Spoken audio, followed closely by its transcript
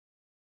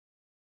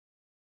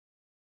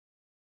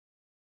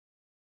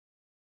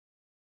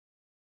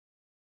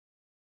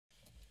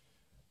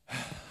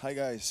Hi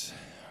guys,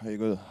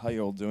 how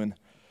you all doing?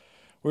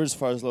 We're just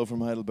Farslow from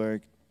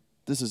Heidelberg.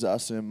 This is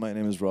Asim, my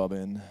name is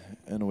Robin,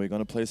 and we're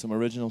gonna play some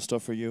original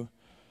stuff for you,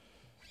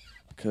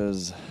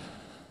 because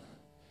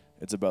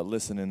it's about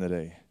listening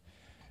today.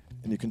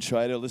 And you can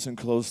try to listen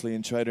closely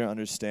and try to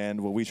understand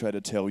what we try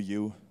to tell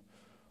you,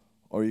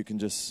 or you can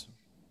just,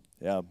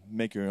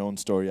 make your own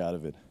story out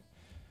of it.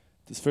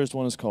 This first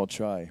one is called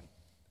Try.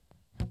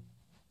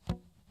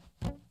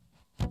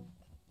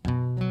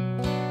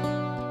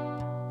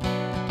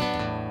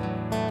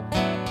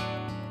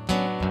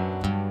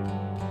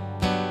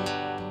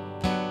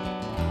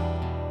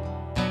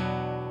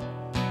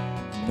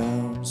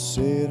 Now I'm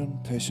sitting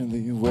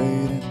patiently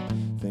waiting,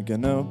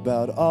 thinking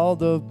about all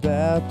the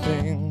bad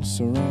things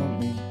around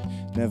me.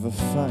 Never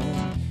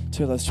find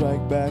till I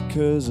strike back,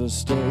 'cause I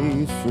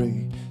stay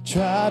free.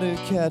 Try to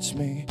catch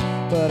me,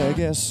 but I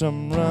guess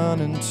I'm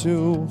running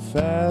too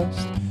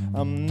fast.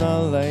 I'm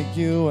not like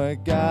you, I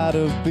got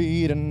a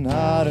beating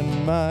heart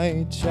in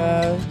my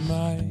chest.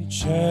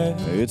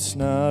 It's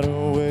not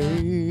a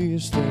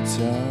waste of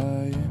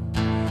time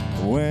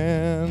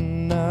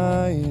when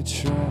I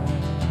try.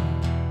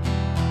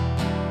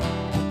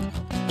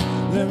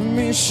 Let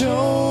me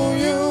show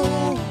you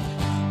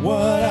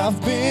what I've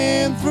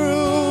been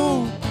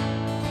through.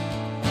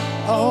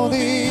 All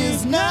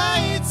these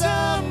nights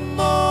I'm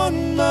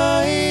on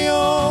my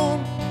own,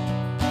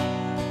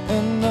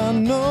 and I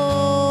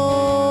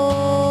know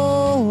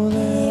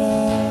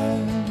that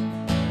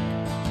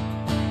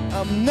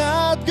I'm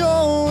not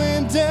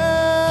going down.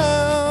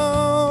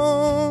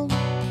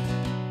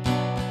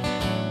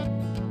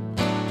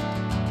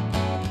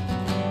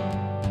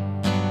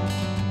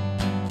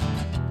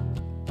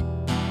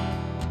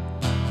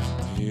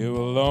 Here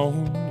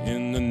alone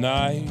in the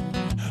night,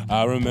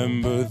 I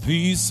remember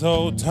these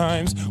old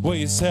times where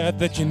you said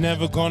that you're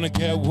never gonna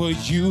get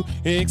what you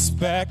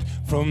expect.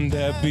 From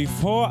there,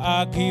 before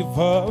I give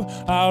up,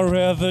 I'd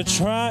rather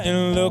try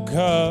and look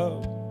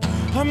up.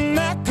 I'm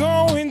not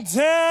going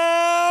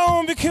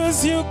down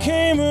because you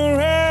came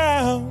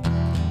around.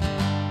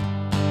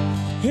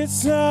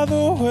 It's not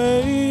a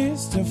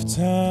waste of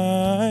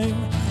time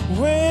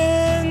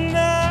when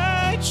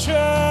I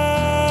try.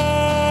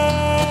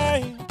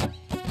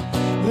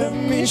 Let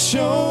me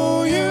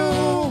show you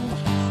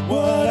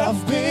what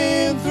I've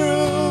been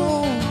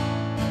through.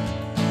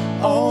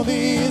 All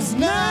these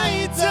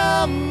nights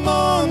I'm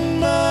on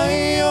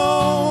my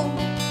own,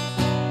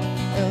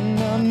 and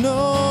I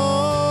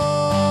know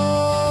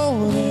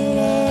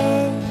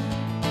that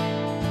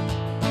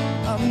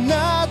I'm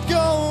not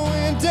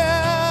going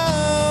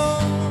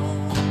down.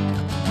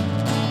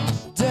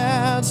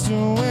 That's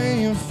the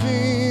way you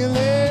feel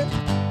it.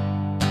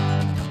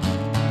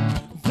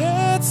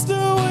 That's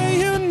the way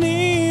you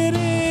need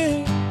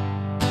it.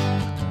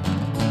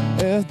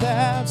 If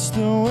that's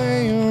the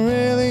way you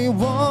really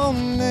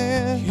want it.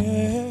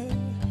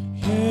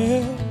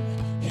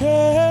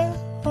 Yeah,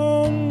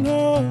 oh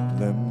no.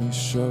 Let me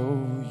show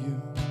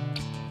you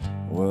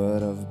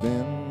what I've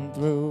been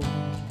through.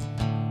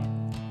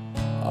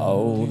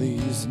 All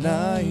these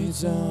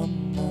nights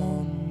I'm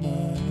on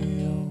my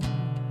own,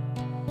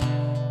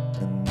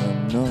 and I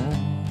know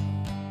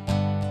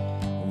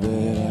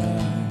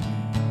that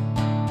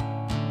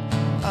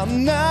I'm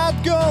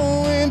not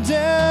going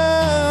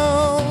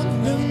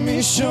down. Let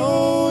me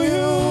show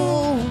you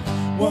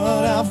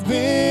what I've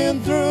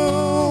been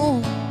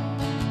through.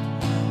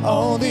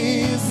 All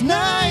these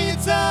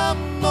nights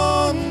I'm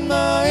on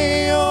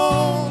my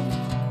own,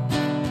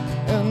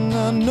 and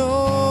I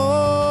know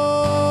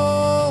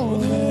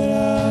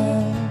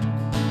that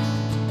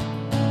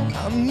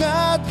I'm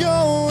not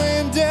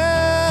going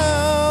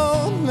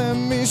down. Let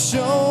me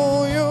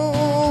show you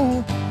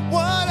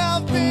what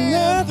I've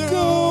been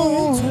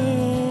through.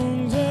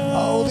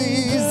 All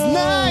these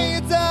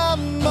nights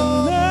I'm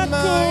on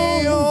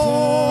my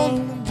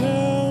own,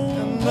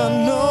 and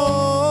I know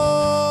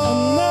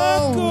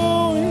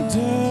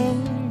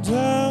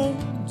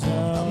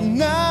I'm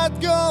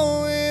not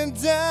going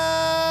down.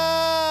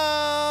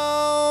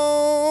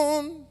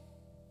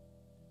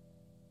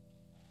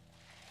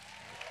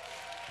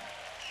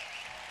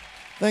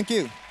 Thank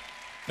you.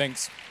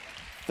 Thanks.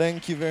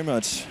 Thank you very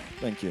much.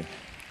 Thank you.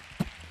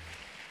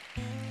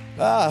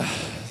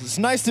 It's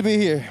nice to be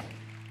here.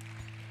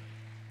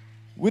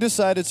 We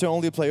decided to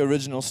only play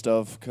original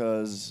stuff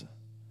because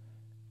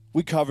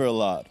we cover a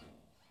lot.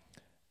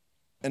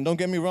 And don't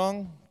get me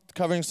wrong,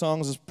 covering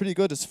songs is pretty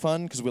good. It's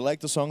fun because we like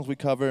the songs we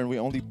cover, and we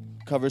only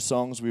cover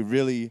songs we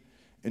really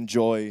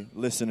enjoy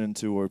listening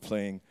to or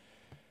playing.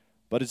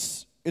 But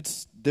it's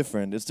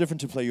different. It's different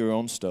to play your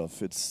own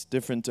stuff. It's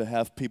different to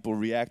have people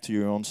react to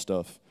your own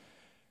stuff.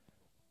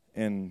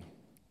 And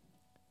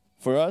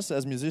for us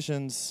as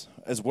musicians,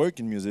 as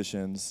working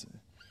musicians,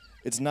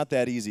 it's not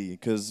that easy,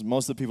 because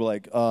most of the people are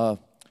like,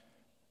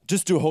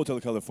 just do Hotel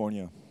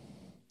California,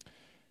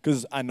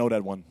 because I know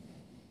that one.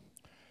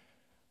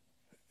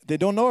 They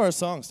don't know our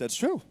songs, that's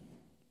true.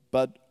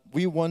 But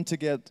we want to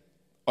get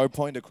our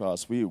point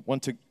across. We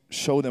want to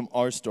show them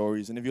our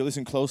stories. And if you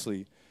listen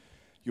closely,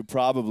 you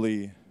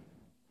probably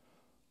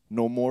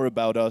know more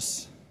about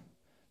us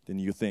than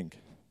you think.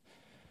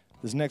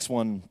 This next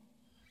one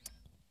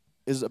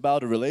is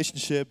about a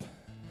relationship.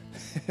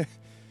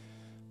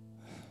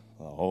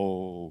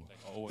 Oh. Like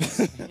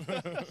always.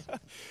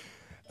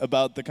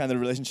 About the kind of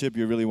relationship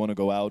you really want to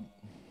go out,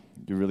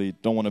 you really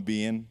don't want to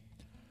be in,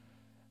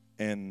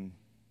 and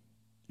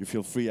you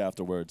feel free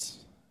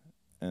afterwards,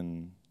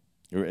 and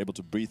you're able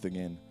to breathe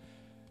again.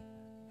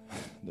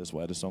 That's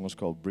why the song is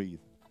called Breathe.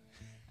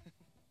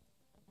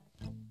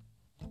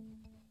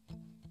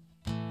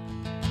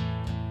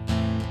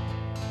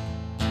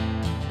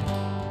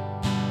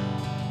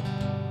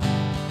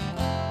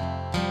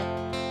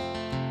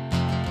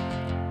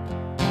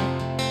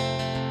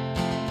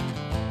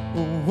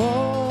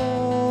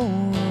 Whoa,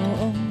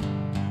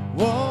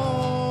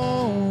 whoa,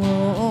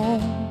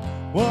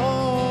 whoa,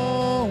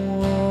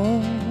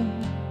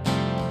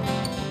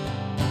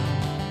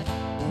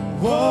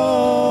 whoa,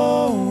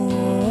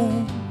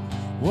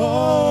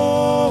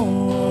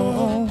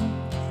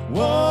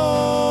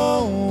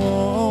 whoa,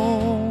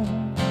 whoa.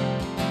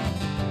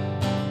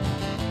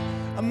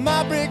 I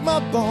might break my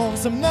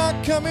bones, I'm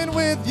not coming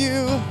with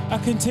you. I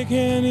can't take it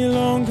any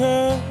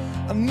longer.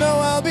 I know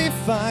I'll be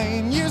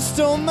fine, you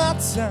stole my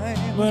time,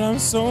 but I'm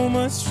so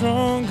much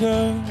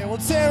stronger. It will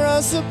tear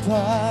us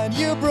apart,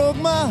 you broke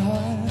my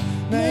heart.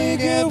 Now you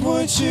get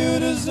what you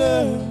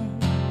deserve.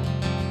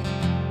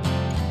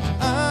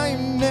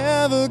 I'm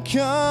never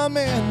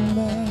coming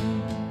back.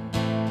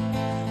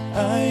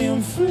 I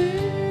am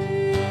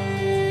free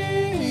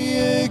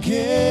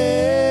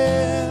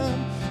again,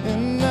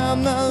 and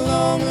I'm no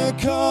longer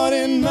caught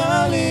in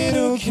my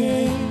little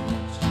cage.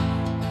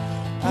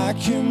 I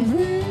can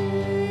breathe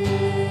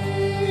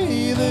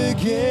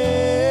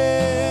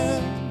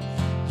again.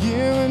 You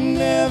will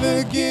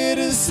never get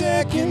a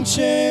second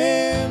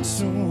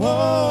chance.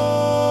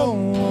 Whoa,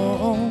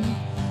 whoa,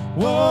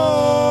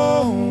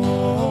 whoa,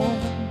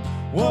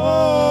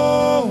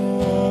 whoa,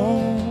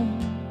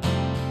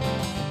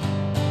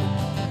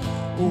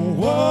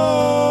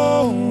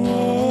 whoa,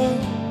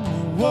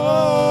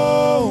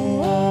 whoa,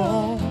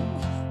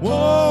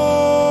 whoa.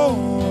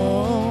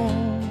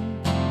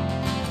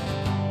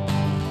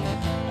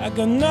 I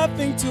got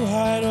nothing to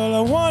hide, all I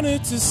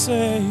wanted to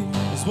say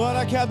is what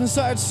I kept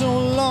inside so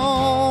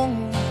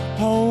long.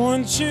 I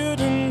want you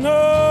to know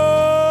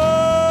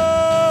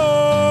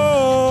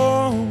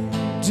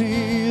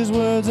these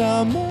words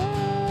are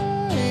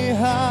my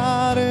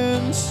heart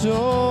and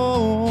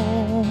soul.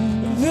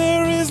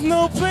 There is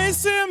no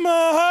place in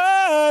my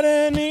heart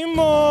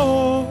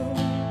anymore.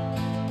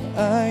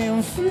 I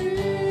am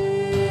free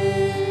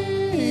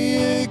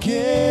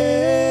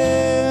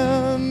again,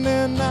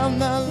 and I'm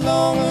not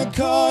longer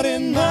caught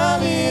in my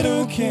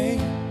little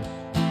cage.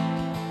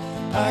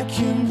 I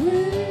can breathe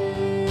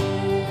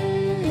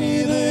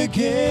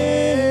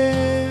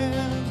again.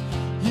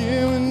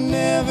 You will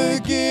never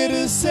get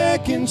a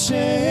second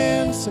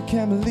chance. I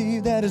can't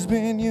believe that it's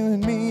been you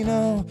and me,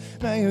 no.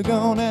 Now you're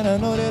gone and I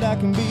know that I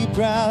can be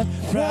proud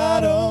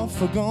of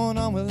for going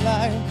on with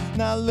life.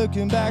 Not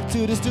looking back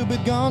to the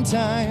stupid gone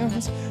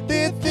times.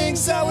 Did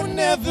things I would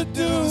never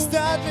do.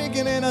 Start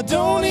drinking and I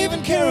don't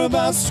even care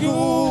about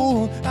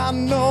school. I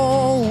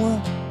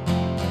know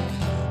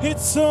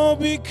it's all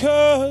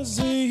because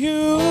of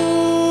you.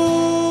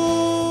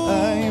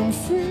 I am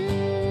free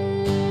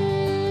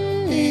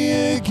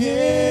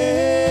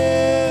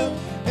again,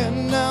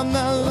 and I'm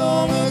no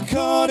longer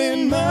caught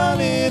in my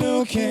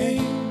little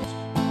cage.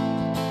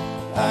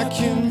 I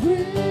can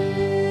breathe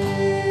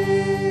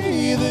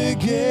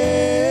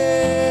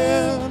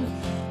again.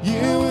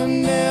 You will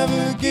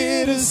never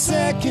get a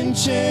second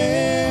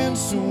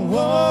chance.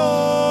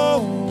 Whoa,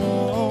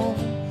 whoa,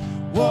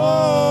 whoa.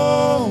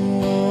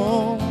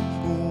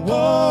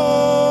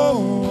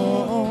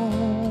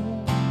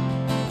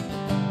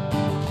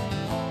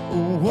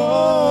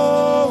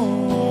 Whoa,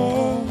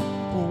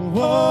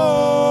 whoa,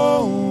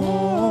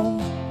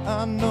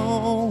 I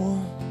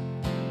know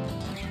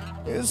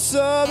it's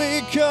all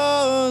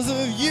because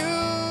of you.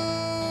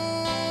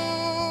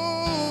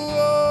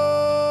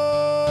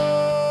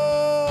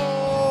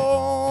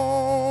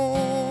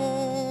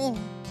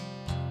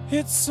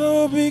 It's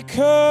all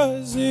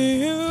because of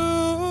you.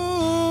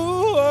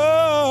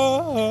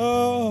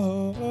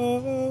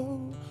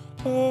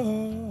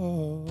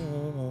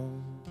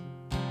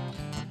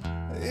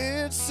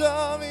 It's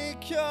all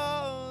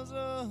because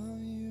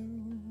of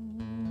you.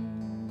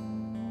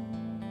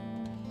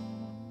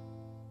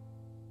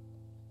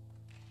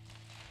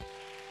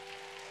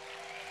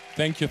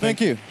 Thank you. Thank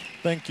you.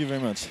 Thank you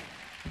very much.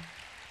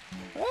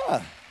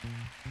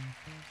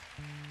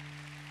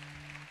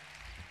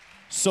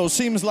 So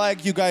seems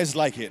like you guys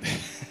like it.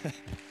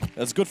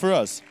 That's good for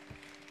us.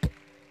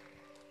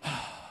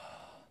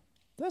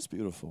 That's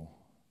beautiful.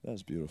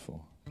 That's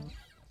beautiful.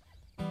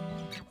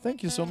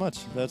 Thank you so much.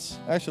 That's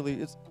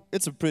actually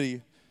it's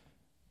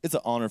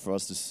an honor for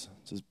us to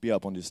just be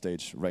up on this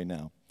stage right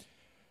now,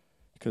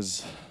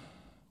 because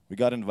we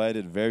got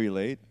invited very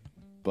late,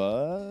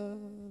 but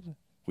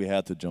we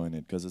had to join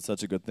it because it's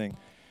such a good thing.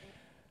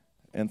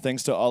 And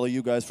thanks to all of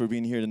you guys for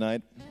being here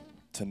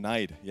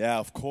tonight. Yeah,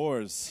 of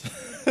course.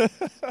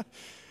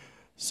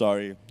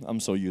 Sorry, I'm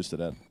so used to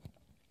that.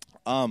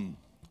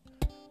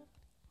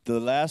 The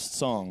last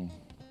song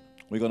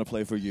we're gonna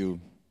play for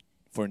you,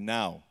 for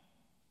now,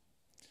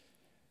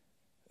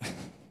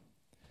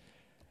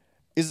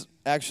 is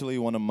actually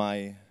one of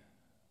my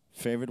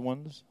favorite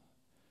ones,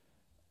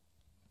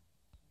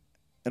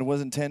 and was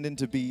intended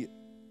to be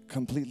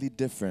completely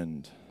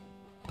different.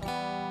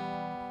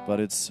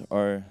 But it's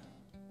our,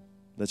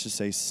 let's just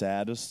say,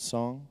 saddest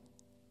song.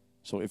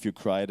 So if you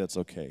cry, that's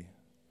okay.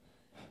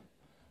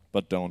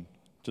 But don't.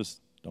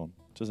 Just don't.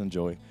 Just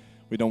enjoy.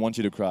 We don't want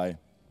you to cry,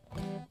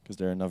 because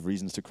there are enough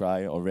reasons to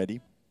cry already.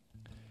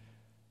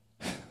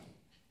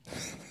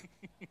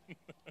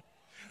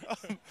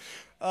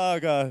 Oh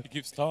God. He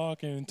keeps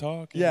talking and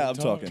talking. Yeah, and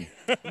I'm talking.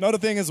 No, the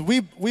thing is,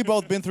 we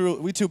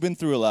two been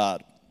through a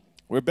lot.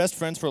 We're best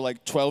friends for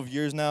like 12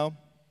 years now,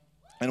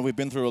 and we've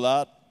been through a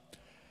lot.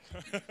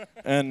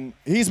 And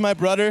he's my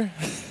brother.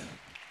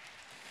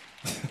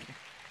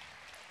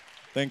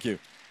 Thank you.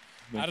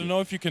 I don't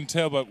know if you can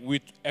tell, but we're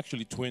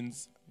actually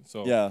twins.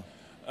 So yeah.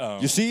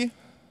 You see?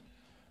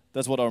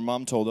 That's what our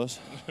mom told us.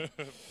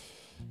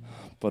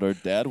 But our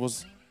dad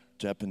was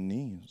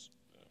Japanese.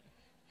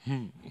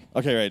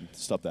 Okay, right.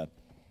 Stop that.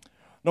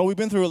 No, we've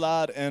been through a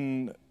lot,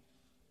 and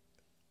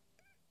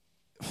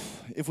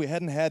if we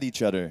hadn't had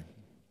each other,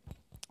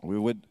 we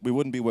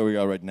wouldn't be where we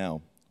are right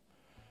now.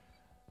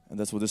 And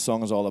that's what this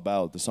song is all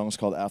about. The song is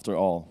called After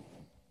All.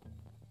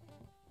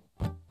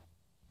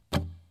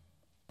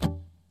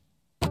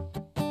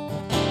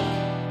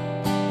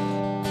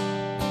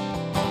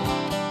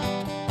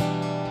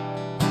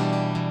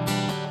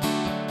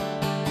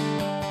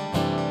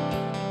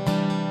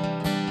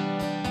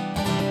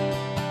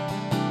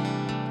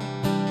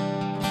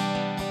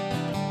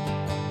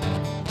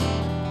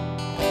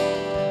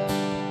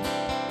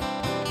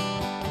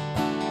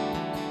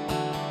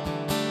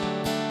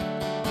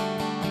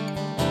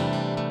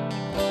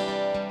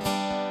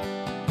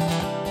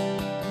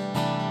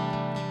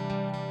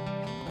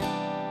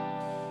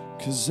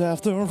 'Cause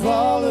after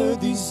all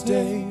of these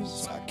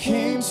days, I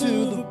came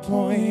to the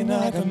point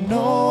I got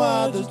no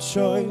other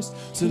choice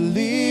to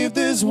leave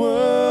this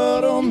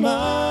world on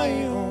my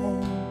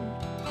own,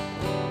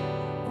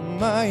 on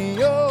my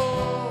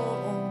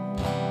own.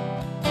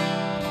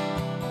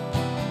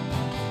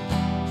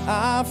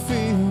 I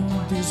feel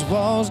these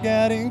walls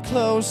getting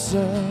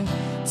closer.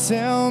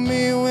 Tell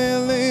me,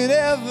 will it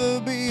ever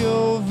be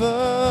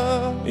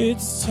over?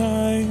 It's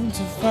time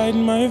to fight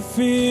my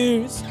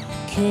fears,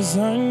 'cause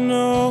I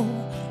know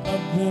I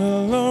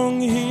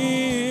belong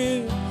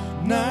here.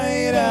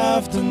 Night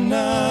after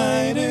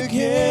night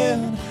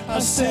again, I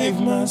save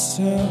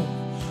myself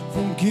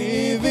from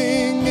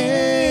giving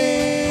in.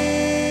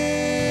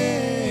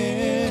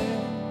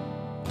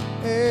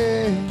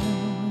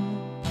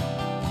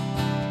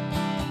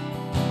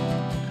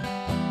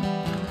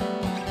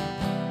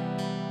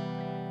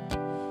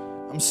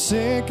 I'm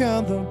sick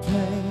of the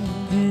pain,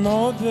 and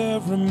all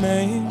that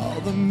remains, all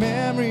the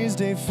memories,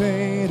 they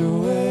fade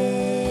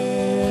away.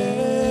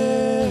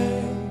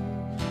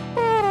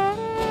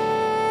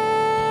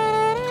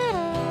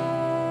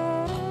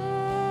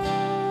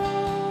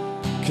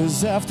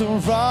 'Cause after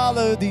all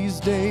of these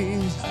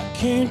days, I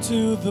came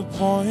to the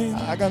point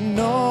I got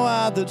no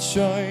other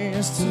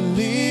choice to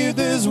leave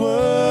this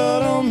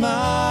world on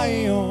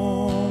my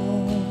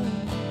own,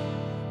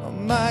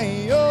 on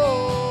my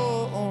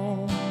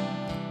own.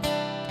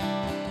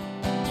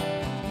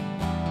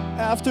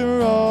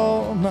 After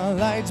all, my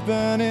light's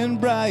burning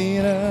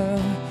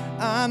brighter.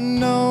 I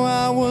know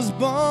I was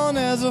born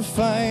as a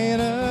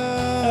fighter.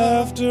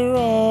 After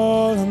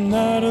all, I'm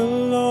not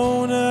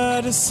alone.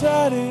 I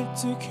decided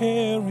to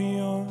carry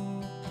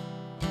on.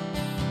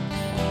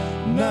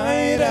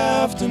 Night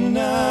after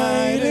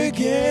night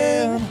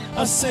again,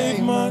 I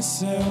save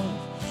myself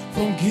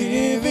from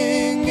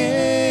giving in.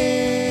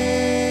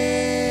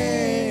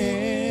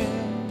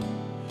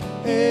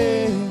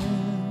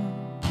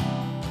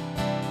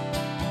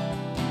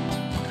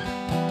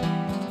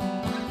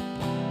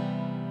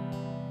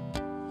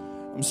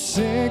 I'm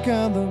sick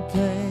of the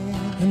pain,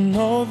 and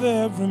all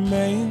that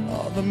remains,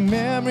 all the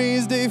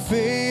memories, they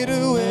fade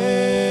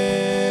away.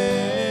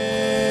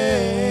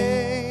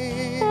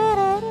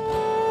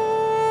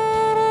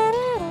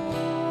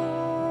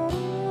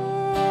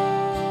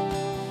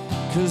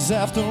 'Cause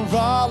after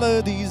all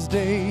of these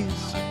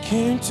days, I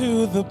came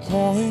to the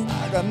point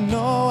I got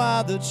no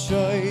other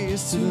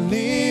choice to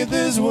leave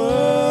this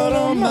world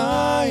on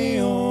my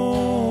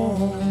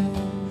own,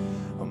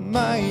 on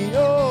my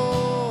own.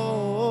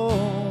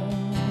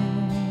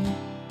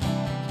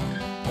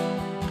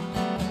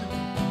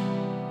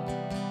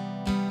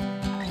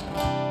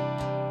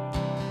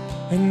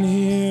 And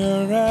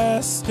here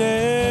I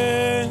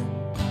stand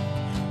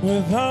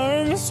with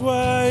arms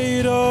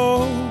wide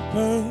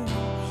open.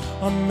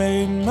 I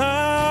made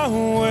my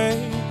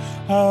way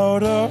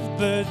out of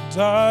the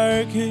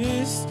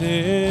darkest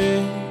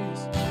days.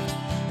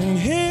 And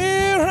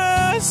here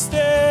I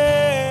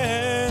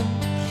stand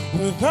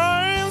with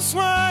arms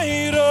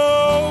wide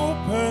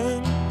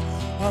open.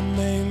 I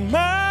made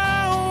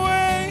my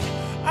way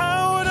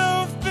out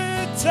of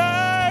the darkest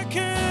days.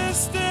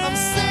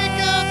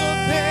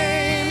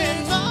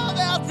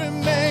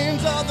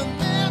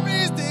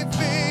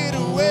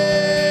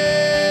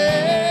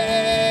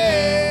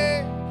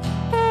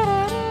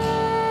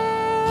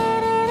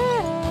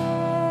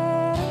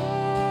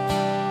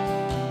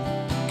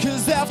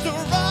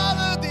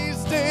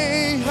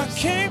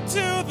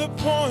 other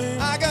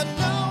point. I got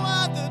no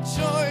other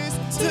choice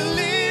to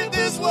leave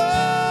this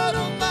world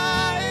on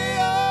my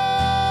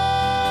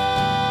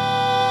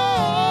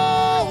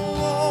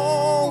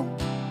own.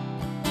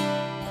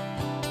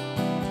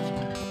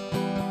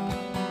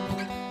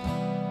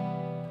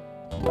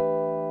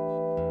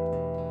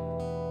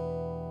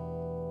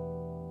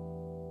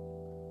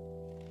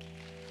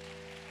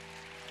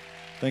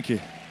 Thank you.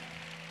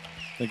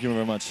 Thank you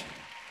very much.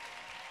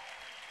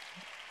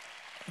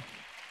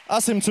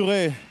 Azim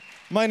Toure.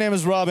 My name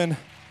is Robin.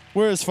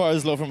 We're as far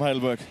as low from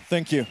Heidelberg.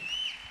 Thank you.